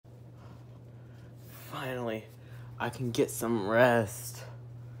Finally, I can get some rest.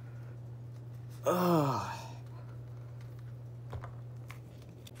 Ugh.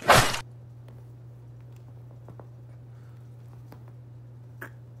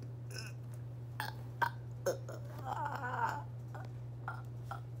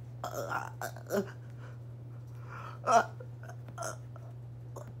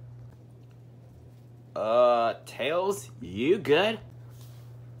 Tails, you good?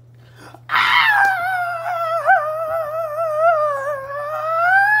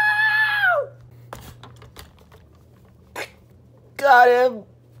 Got him!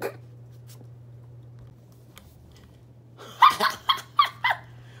 What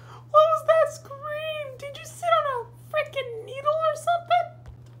was that scream? Did you sit on a freaking needle or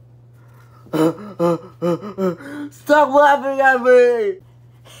something? Stop laughing at me!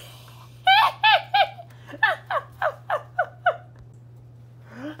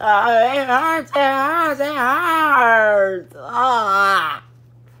 It hurts, it hurts, it hurts! Ah.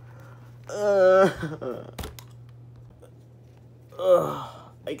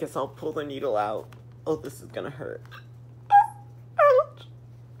 I guess I'll pull the needle out. Oh, this is gonna hurt. Ouch!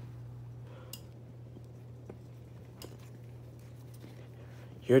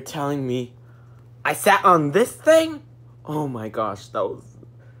 You're telling me I sat on this thing? Oh my gosh, that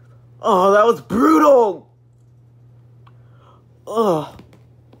was brutal! Ugh.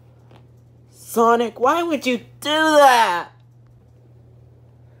 Sonic, why would you do that?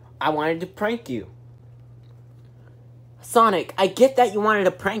 I wanted to prank you. Sonic, I get that you wanted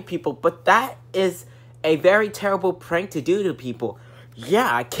to prank people, but that is a very terrible prank to do to people.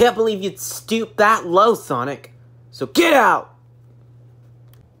 Yeah, I can't believe you'd stoop that low, Sonic. So get out!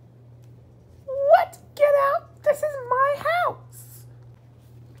 What? Get out? This is my house.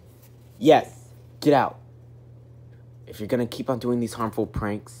 Yes, get out. If you're gonna keep on doing these harmful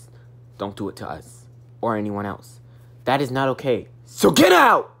pranks, don't do it to us or anyone else. That is not okay. So get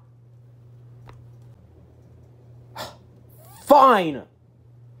out! Fine!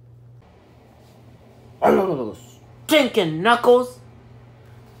 Stinking Knuckles!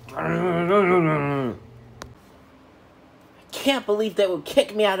 I can't believe they would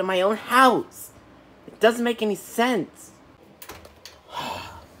kick me out of my own house. It doesn't make any sense.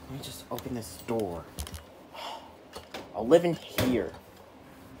 Let me just open this door. I'll live in here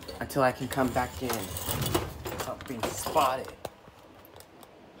until I can come back in without being spotted.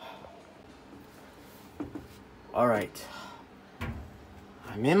 Alright.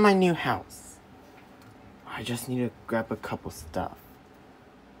 I'm in my new house. I just need to grab a couple stuff.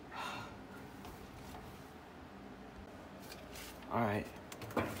 Alright.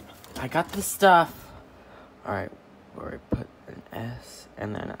 I got the stuff. Alright, where I put an S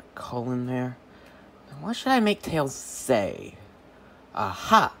and then a colon there. Now what should I make Tails say?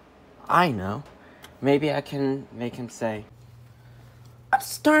 Aha! I know. Maybe I can make him say, I'm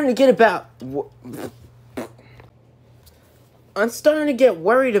starting to get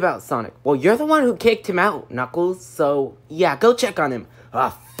worried about Sonic. Well, you're the one who kicked him out, Knuckles, so yeah, go check on him.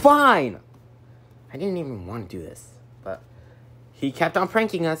 Fine! I didn't even want to do this, but he kept on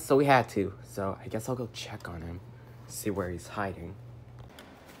pranking us, so we had to. So I guess I'll go check on him, see where he's hiding.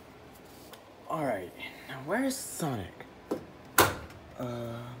 Alright, now where's Sonic?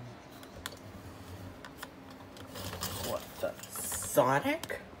 What the?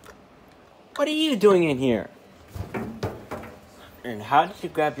 Sonic? What are you doing in here? And how did you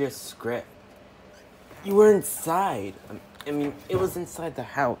grab your script? You were inside. I mean, it was inside the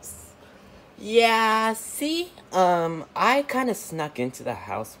house. Yeah, see? I kind of snuck into the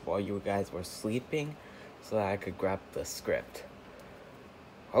house while you guys were sleeping so that I could grab the script.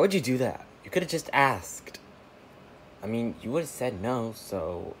 Why would you do that? You could have just asked. I mean, you would have said no,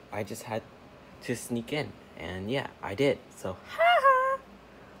 so I just had to sneak in. And yeah, I did. So, haha!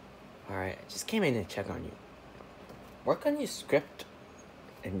 Alright, I just came in to check on you. Work on your script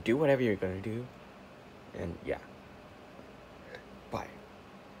and do whatever you're gonna do. And yeah. Bye.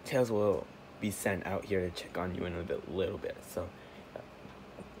 Tails will be sent out here to check on you in a little bit. So,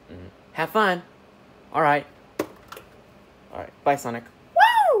 have fun. Alright. Alright, bye, Sonic.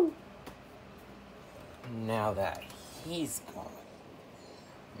 Woo! Now that he's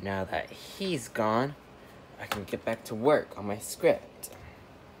gone, I can get back to work on my script.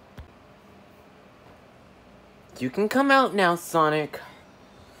 You can come out now, Sonic.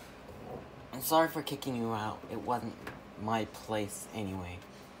 I'm sorry for kicking you out. It wasn't my place anyway.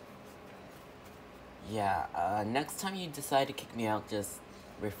 Yeah, next time you decide to kick me out, just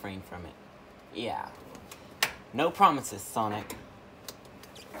refrain from it. Yeah. No promises, Sonic.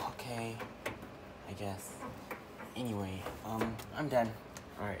 Okay. I guess. Anyway, I'm done.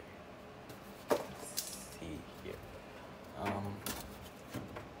 Alright. see here.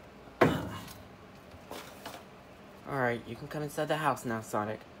 Alright, you can come inside the house now,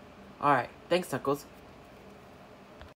 Sonic. Alright, thanks, Knuckles.